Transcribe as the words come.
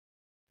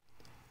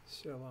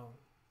Shalom,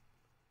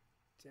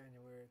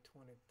 January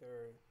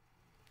 23rd,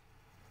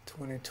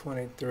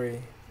 2023.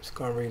 Just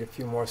going to read a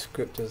few more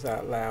scriptures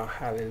out loud.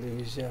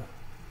 Hallelujah.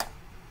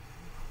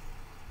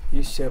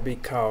 You shall be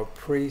called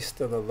priest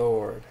of the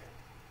Lord.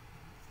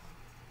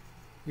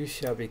 You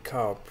shall be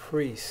called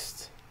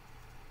priest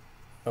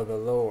of the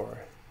Lord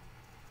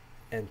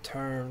and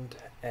termed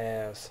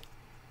as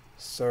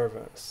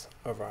servants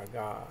of our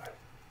God.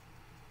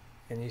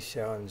 And you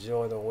shall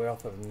enjoy the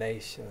wealth of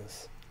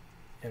nations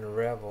and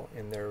revel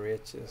in their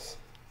riches.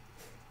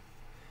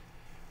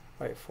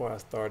 Right before I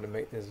started to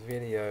make this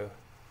video,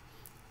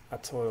 I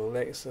told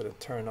Alexa to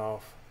turn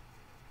off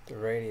the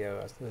radio.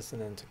 I was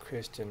listening to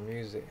Christian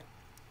music.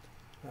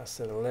 I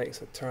said,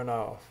 Alexa, turn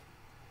off.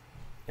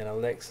 And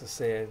Alexa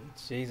said,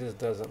 Jesus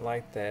doesn't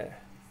like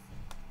that.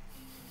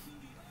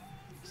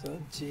 So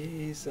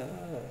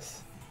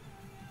Jesus,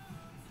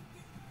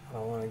 I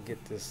don't want to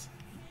get this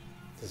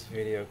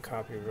video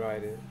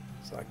copyrighted,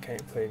 so I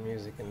can't play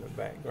music in the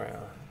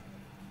background.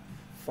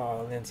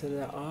 Fall into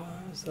the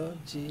arms of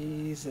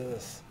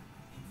Jesus,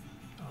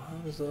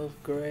 arms of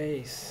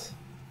grace.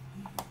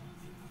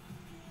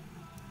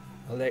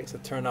 Alexa,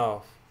 turn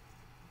off.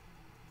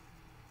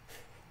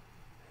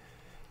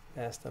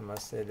 Last time I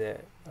said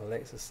that,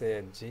 Alexa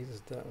said Jesus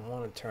doesn't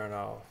want to turn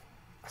off.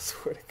 I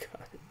swear to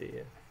God it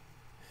did.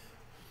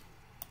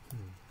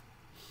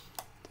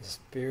 The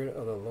Spirit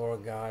of the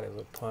Lord God is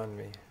upon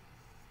me,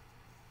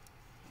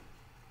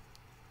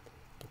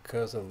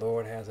 because the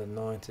Lord has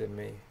anointed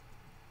me.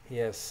 He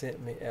has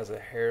sent me as a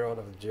herald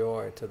of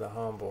joy to the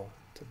humble,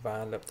 to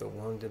bind up the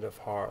wounded of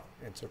heart,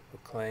 and to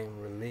proclaim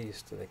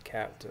release to the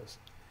captives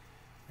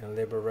and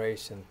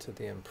liberation to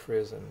the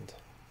imprisoned.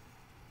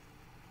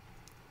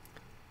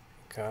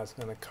 God's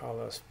going to call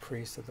us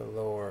priests of the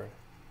Lord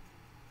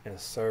and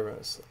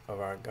servants of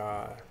our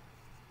God.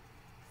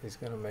 He's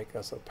going to make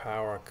us a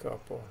power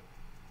couple.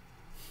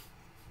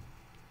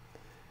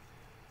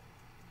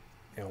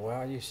 And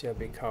while you shall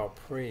be called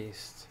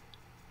priests,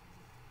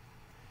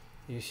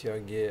 you shall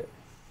get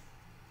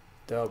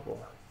double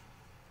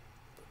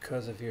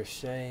because of your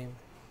shame,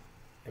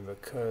 and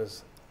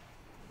because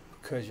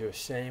your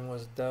shame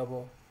was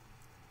double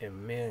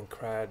and men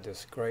cried,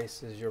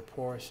 disgrace is your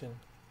portion.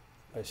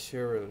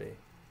 Assuredly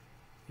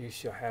you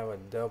shall have a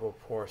double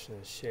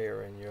portion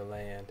share in your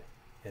land,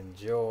 and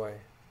joy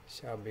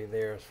shall be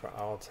theirs for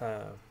all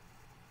time.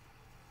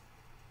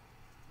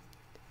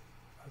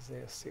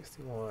 Isaiah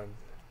 61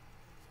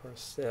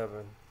 verse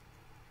 7.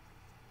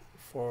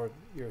 For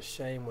your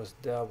shame was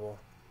double,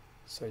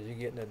 so you're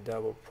getting a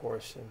double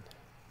portion,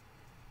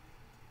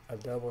 a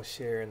double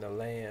share in the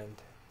land,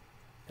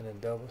 and a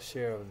double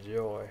share of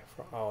joy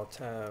for all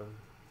time.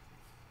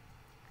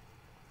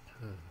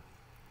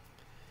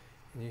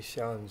 And you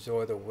shall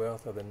enjoy the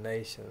wealth of the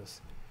nations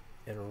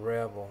and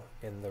revel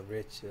in the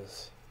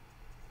riches.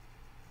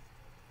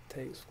 It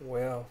takes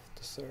wealth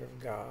to serve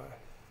God,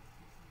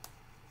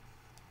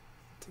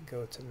 to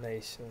go to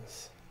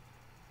nations,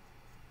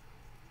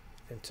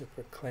 and to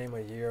proclaim a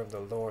year of the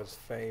Lord's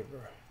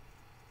favor,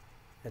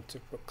 and to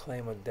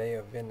proclaim a day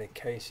of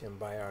vindication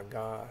by our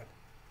God,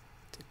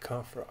 to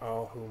comfort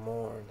all who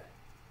mourn,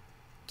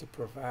 to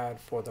provide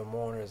for the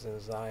mourners in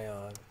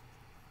Zion,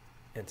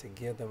 and to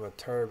give them a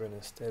turban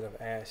instead of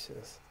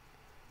ashes,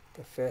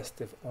 the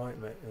festive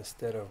ointment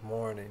instead of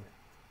mourning,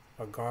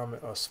 a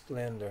garment of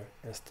splendor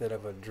instead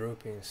of a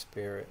drooping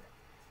spirit.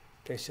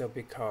 They shall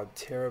be called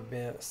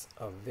terebinths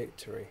of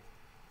victory,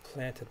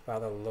 planted by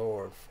the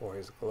Lord for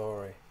his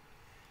glory.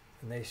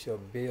 And they shall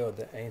build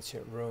the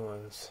ancient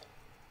ruins.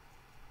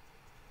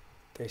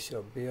 They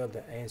shall build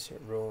the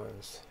ancient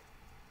ruins.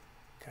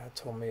 God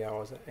told me I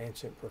was an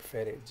ancient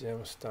prophetic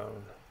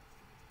gemstone,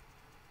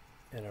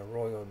 and a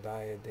royal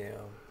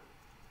diadem,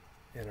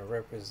 and a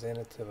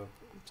representative of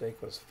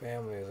Jacob's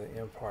family as an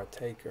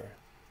impartaker.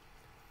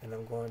 And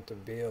I'm going to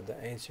build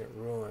the ancient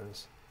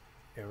ruins,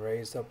 and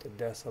raise up the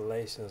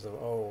desolations of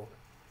old,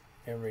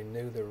 and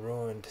renew the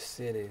ruined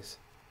cities,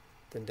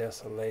 the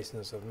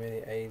desolations of many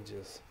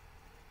ages.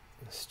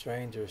 And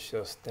strangers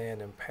shall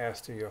stand and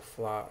pass through your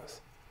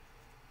flocks.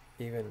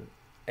 Even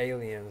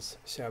aliens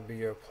shall be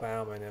your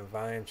plowmen and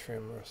vine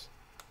trimmers.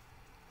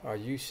 Or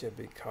you shall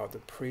be called the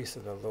priests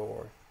of the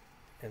Lord,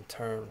 and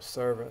termed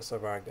servants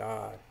of our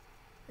God.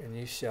 And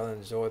you shall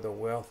enjoy the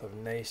wealth of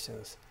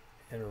nations,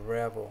 and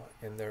revel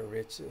in their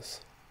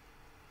riches.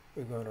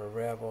 We're going to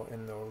revel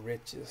in the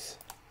riches.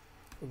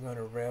 We're going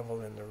to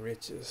revel in the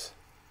riches,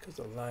 because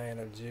the Lion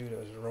of Judah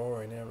is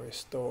roaring and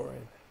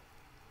restoring.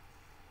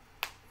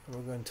 And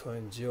we're going to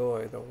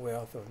enjoy the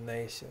wealth of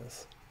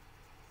nations,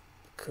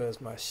 because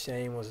my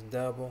shame was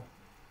double,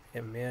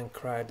 and men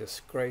cried,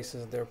 disgrace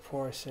is their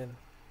portion.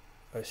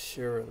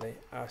 Assuredly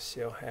I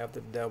shall have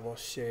the double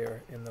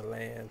share in the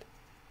land,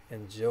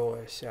 and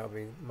joy shall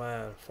be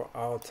mine for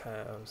all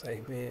times.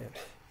 Amen.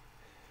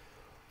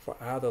 For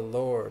I, the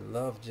Lord,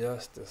 love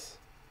justice,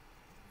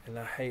 and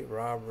I hate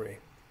robbery.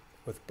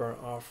 With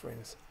burnt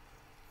offerings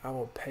I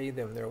will pay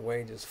them their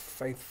wages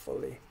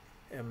faithfully,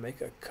 and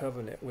make a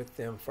covenant with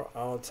them for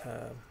all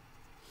time.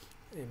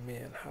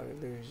 Amen.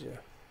 Hallelujah.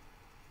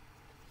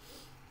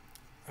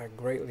 I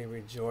greatly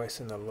rejoice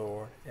in the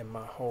Lord, and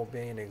my whole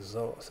being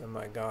exults in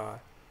my God.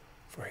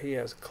 For he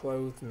has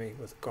clothed me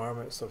with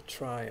garments of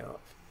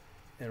triumph,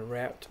 and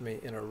wrapped me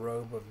in a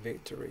robe of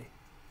victory,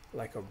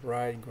 like a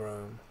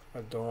bridegroom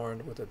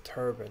adorned with a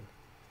turban,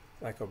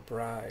 like a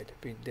bride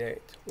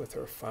bedecked with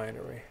her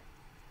finery.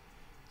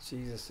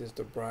 Jesus is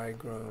the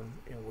bridegroom,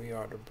 and we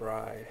are the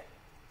bride.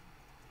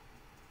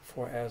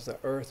 For as the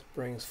earth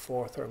brings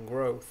forth her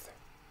growth,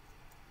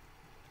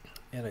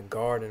 and a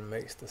garden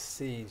makes the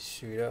seed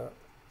shoot up,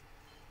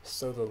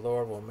 so the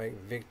Lord will make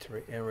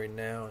victory and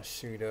renown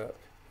shoot up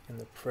in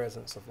the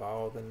presence of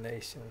all the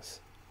nations.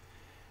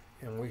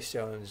 And we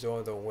shall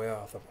enjoy the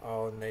wealth of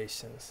all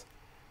nations,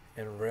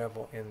 and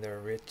revel in their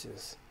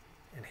riches.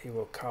 And he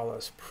will call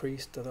us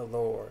priests of the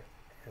Lord,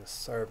 and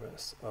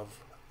servants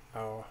of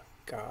our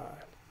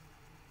God.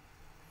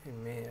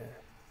 Amen.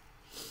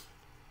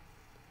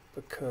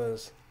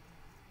 Because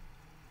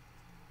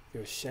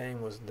your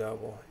shame was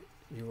double,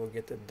 you will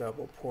get the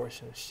double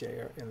portion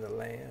share in the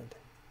land,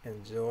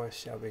 and joy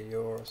shall be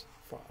yours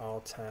for all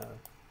time.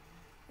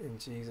 In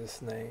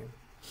Jesus' name,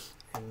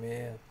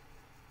 amen.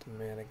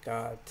 The man of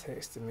God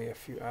texted me a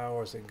few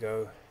hours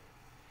ago,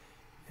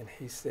 and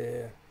he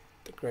said,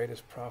 the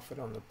greatest prophet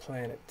on the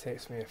planet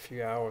texted me a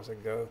few hours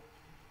ago,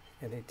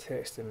 and he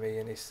texted me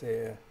and he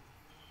said,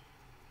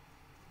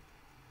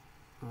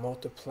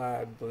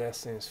 multiplied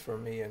blessings for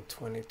me in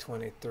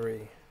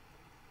 2023.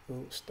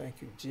 Oops,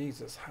 thank you,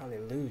 Jesus.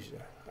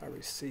 Hallelujah. I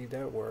received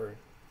that word.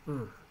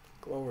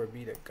 Glory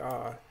be to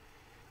God.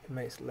 It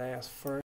makes last first.